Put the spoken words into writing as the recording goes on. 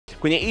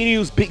Kwenye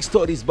E-News Big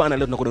Stories bana,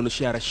 leo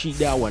tunakudondoshia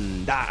Rashida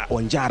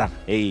Wanjara.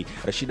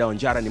 Rashida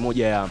Wanjara ni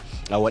moja ya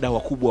wadau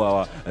wakubwa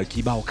wa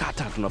kibao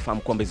kata.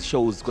 Tunafahamu kwamba hizo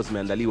shows kwa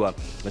zimeandaliwa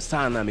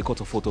sana mikoa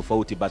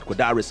tofauti but kwa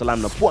Dar es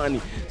Salaam na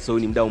Pwani, so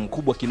ni mdau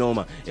mkubwa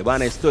kinoma.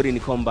 Bana, story ni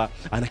kwamba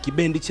ana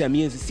kibendi cha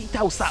miezi 6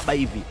 au 7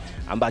 hivi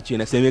ambacho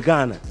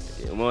inasemekana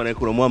umeona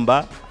kuna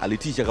mwamba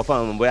alitisha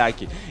kafanya mambo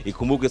yake.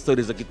 Ikumbuke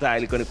stories za kitaa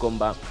ilikuwa ni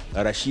kwamba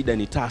Rashida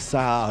ni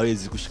tasa,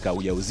 hawezi kushika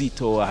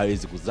ujauzito,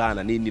 hawezi kuzaa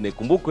na nini, na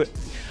ikumbukwe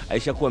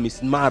aishakuwa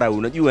Miss Mara,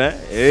 unajua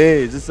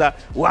sasa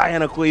why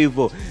anakuwa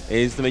hivyo.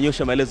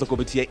 Tumenyosha maelezo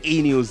kupitia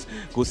E-News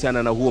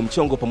kuhusiana na huo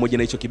mchongo pamoja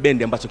na hicho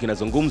kibendi ambacho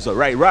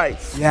kinazungumzwa. Right.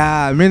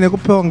 Yeah, mimi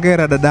nikupe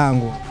hongera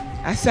dadangu.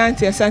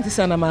 Asante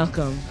sana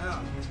Malcolm.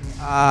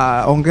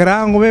 Hongera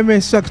yangu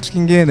mimi sio kitu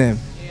kingine.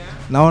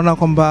 Naona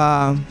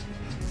kwamba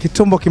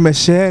kitumbo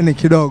kimesheheni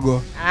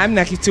kidogo.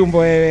 Hamna kitumbo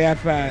wewe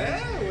hapa.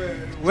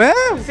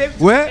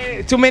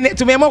 Wewe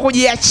tumeamua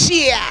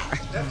kujiachia.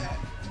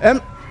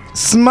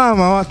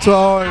 Simama watu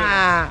waone.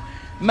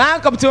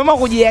 Malcolm, tumeamua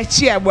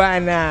kujiachia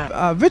bwana.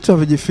 Vitu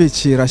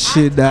havijifichi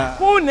Rashida.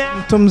 Kuna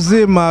mtu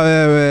mzima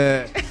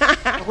wewe.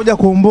 Nakuja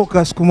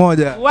kukumbuka siku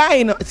moja.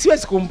 Why no?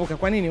 Siwezi kukumbuka.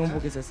 Kwa nini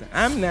umbuke sasa?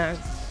 Hamna.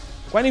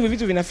 Kwani hivi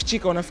vitu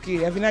vinafichika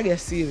unafikiri? Havinaga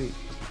siri.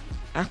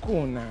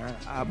 Hakuna.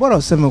 Bora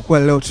useme kwa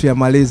leo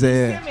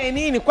tuyamalize. Sema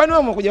nini? Kwani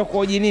wewe umekuja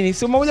kuoji nini?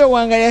 Si umekuja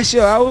kuangalia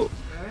show au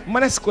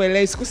mbona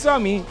sikuelewi?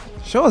 Sikusomi.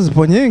 Show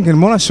zipo nyingi,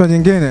 nimeona show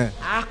nyingine.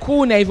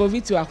 Hakuna hivyo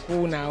vitu,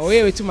 hakuna.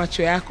 Wewe tu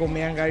macho yako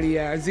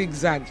umeangalia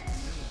zigzag.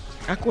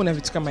 Hakuna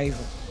vitu kama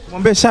hivyo.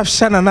 Mwambie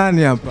Shafshana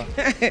nani hapa?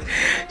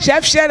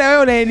 Shafshana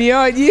wewe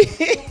unaenioji.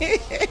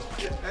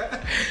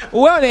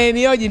 Wewe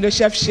unaenioji ndio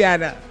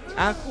Shafshana.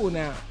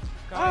 Hakuna.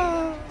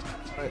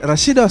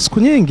 Rashida wa siku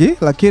nyingi,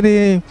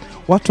 lakini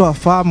watu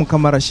wafahamu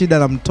kama Rashida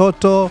na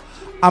mtoto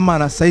ama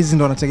na saizi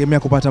ndo anategemea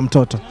kupata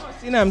mtoto.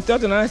 Sina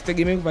mtoto na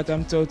sitegemea kupata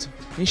mtoto.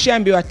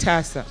 Nishaambiwa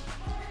Tasa.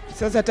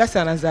 Sasa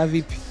Tasa anazaa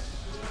vipi?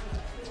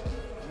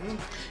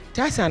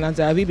 Tasa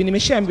anazaa vipi?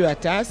 Nimeshaambiwa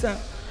Tasa,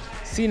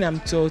 sina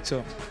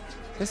mtoto.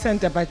 Sasa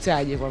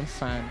nitapataje kwa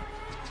mfano?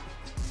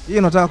 Hii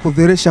unataka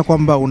kudhihirisha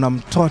kwamba una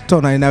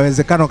mtoto na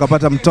inawezekana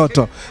ukapata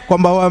mtoto,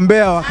 kwamba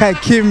waambea wakae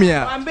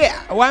kimya.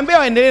 Waambea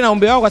waendelee na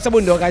umbe wao kwa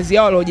sababu ndio kazi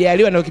yao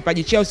waliojaliwa, ndio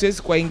kipaji chao,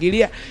 siwezi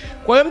kuingilia.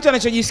 Kwa hiyo mtu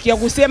anachojisikia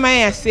kusema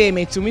yeye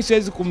aseme tu, mimi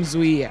siwezi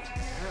kumzuia.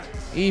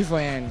 Hivyo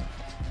yani.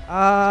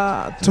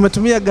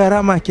 Tumetumia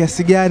gharama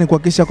kiasi gani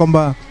kuhakikisha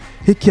kwamba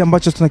hiki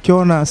ambacho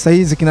tunakiona sasa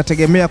hizi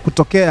kinategemea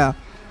kutokea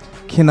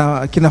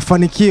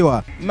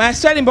kinafanikiwa?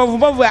 Maswali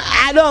mbovu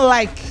I don't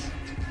like.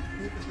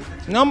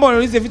 Naomba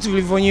uniulize vitu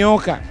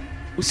vilivyonyooka.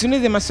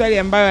 Usiniulize maswali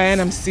ambayo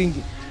hayana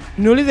msingi.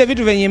 Niulize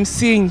vitu vyenye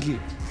msingi.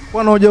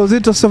 Kwa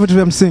ujauzito sio vitu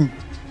vya msingi.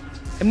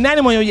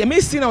 Nani mwenye ujauzito?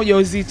 Mimi sina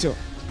ujauzito.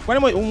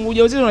 Kwani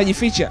ujauzito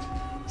unajificha?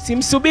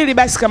 Simsubiri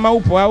basi kama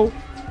upo au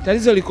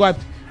tatizo liko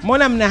wapi?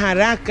 Mbona mna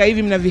haraka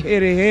hivi, mna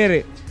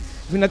viherehere?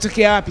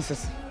 Vinatokea wapi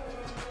sasa?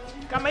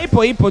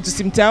 Kama ipo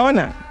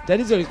tusimtaona.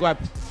 Tatizo liko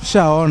wapi?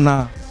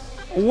 Shaona.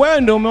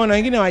 Wewe ndio umeona,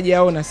 wengine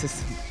hawajaona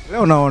sasa.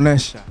 Leo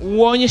naonesha.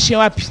 Uonyeshe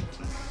wapi?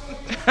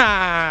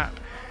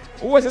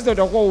 Uwe sasa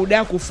utakuwa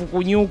udaku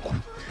fukunyuku.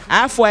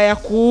 Alafu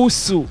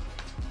hayakuhusu.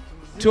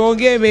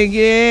 Tuongee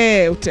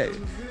mengine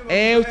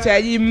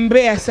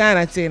utajimbea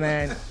sana tena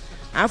yani.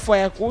 Alafu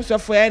hayakuhusu,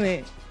 alafu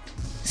yani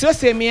sio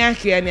sehemu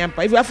yake yani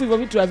hapa. Hivyo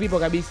vitu havipo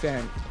kabisa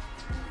yani.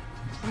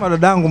 Kama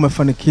dadangu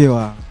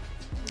umefanikiwa.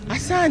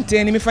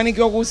 Asante,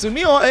 nimefanikiwa kuhusu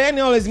mimi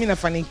yani, always mimi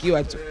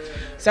nafanikiwa tu.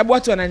 Sababu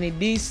watu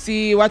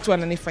wananidisi, watu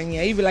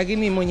wananifanyia hivi,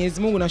 lakini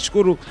Mwenyezi Mungu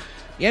nashukuru.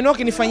 Yani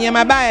wakinifanyia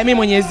mabaya mimi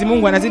Mwenyezi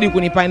Mungu anazidi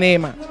kunipa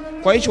neema.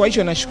 Kwa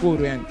hiyo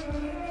nashukuru yani.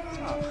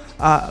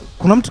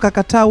 Kuna mtu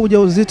kakataa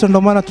ujauzito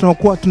ndio maana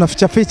tunakuwa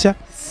tunaficha.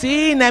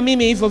 Si na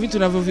mimi hivyo vitu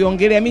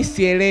ninavyoviongelea mimi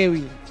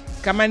sielewi.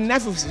 Kama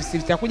ninavyo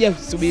sitakuja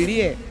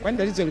kusubirie. Kwani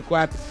tatizo liko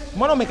wapi?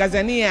 Mbona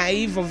umekazania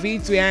hivyo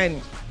vitu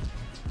yani?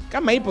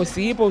 Kama ipo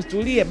si ipo,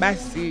 utulie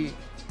basi.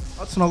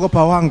 Watu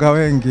tunaogopa wanga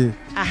wengi.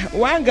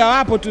 Wanga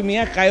wapo tu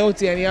miaka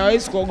yote yani,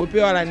 hawezi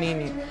kuogopewa wala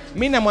nini.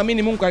 Mimi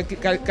namwamini Mungu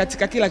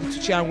katika kila kitu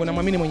changu,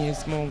 namwamini Mwenyezi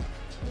Mungu.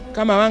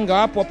 Kama wanga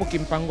wapo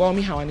kimpango wao,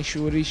 mimi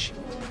hawanishughulishi.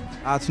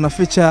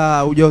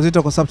 Tunaficha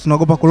ujauzito kwa sababu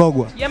tunaogopa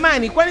kulogwa.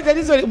 Jamani, kwani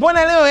tatizo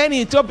mbona leo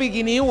yani topic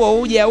ni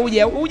huo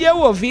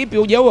huo vipi?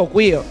 Huo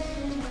kwio.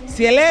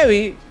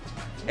 Sielewi.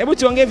 Hebu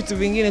tuongee vitu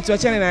vingine,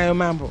 tuachane na hayo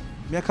mambo.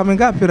 Miaka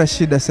mingapi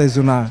Rashida saizi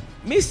unayo?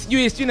 Mimi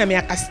sijui na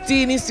miaka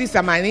 60, sijui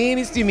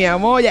 80, sijui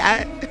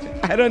 100.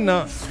 I don't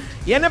know.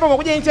 Yaani hapa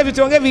mkuja interview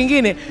tuongee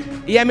vingine,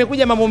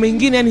 yamekuja mambo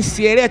mengine yani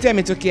sielewi hata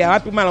yametokea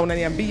wapi, mara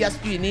unaniambia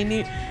sijui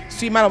nini,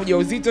 sijui mara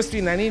ujauzito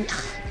sijui na nini.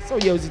 Sio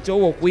ujauzito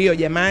huo kwio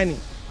jamani.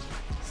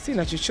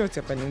 Sina chochote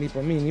hapa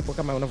nilipo. Mimi nipo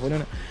kama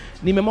unavyoona.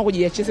 Nimeamua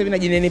kujiachia hivi na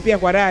jinenepea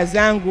kwa raha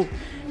zangu.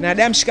 Na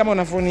damshi kama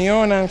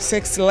unavyoniona,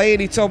 sex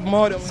lady, top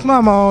model.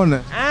 Simama waone.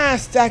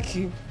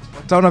 Sitaki.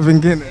 Wataona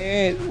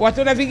vingine.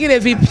 Wataona vingine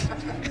vipi?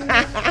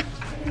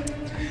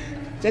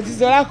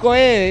 Tatizo lako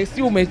wewe,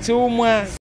 si umetumwa.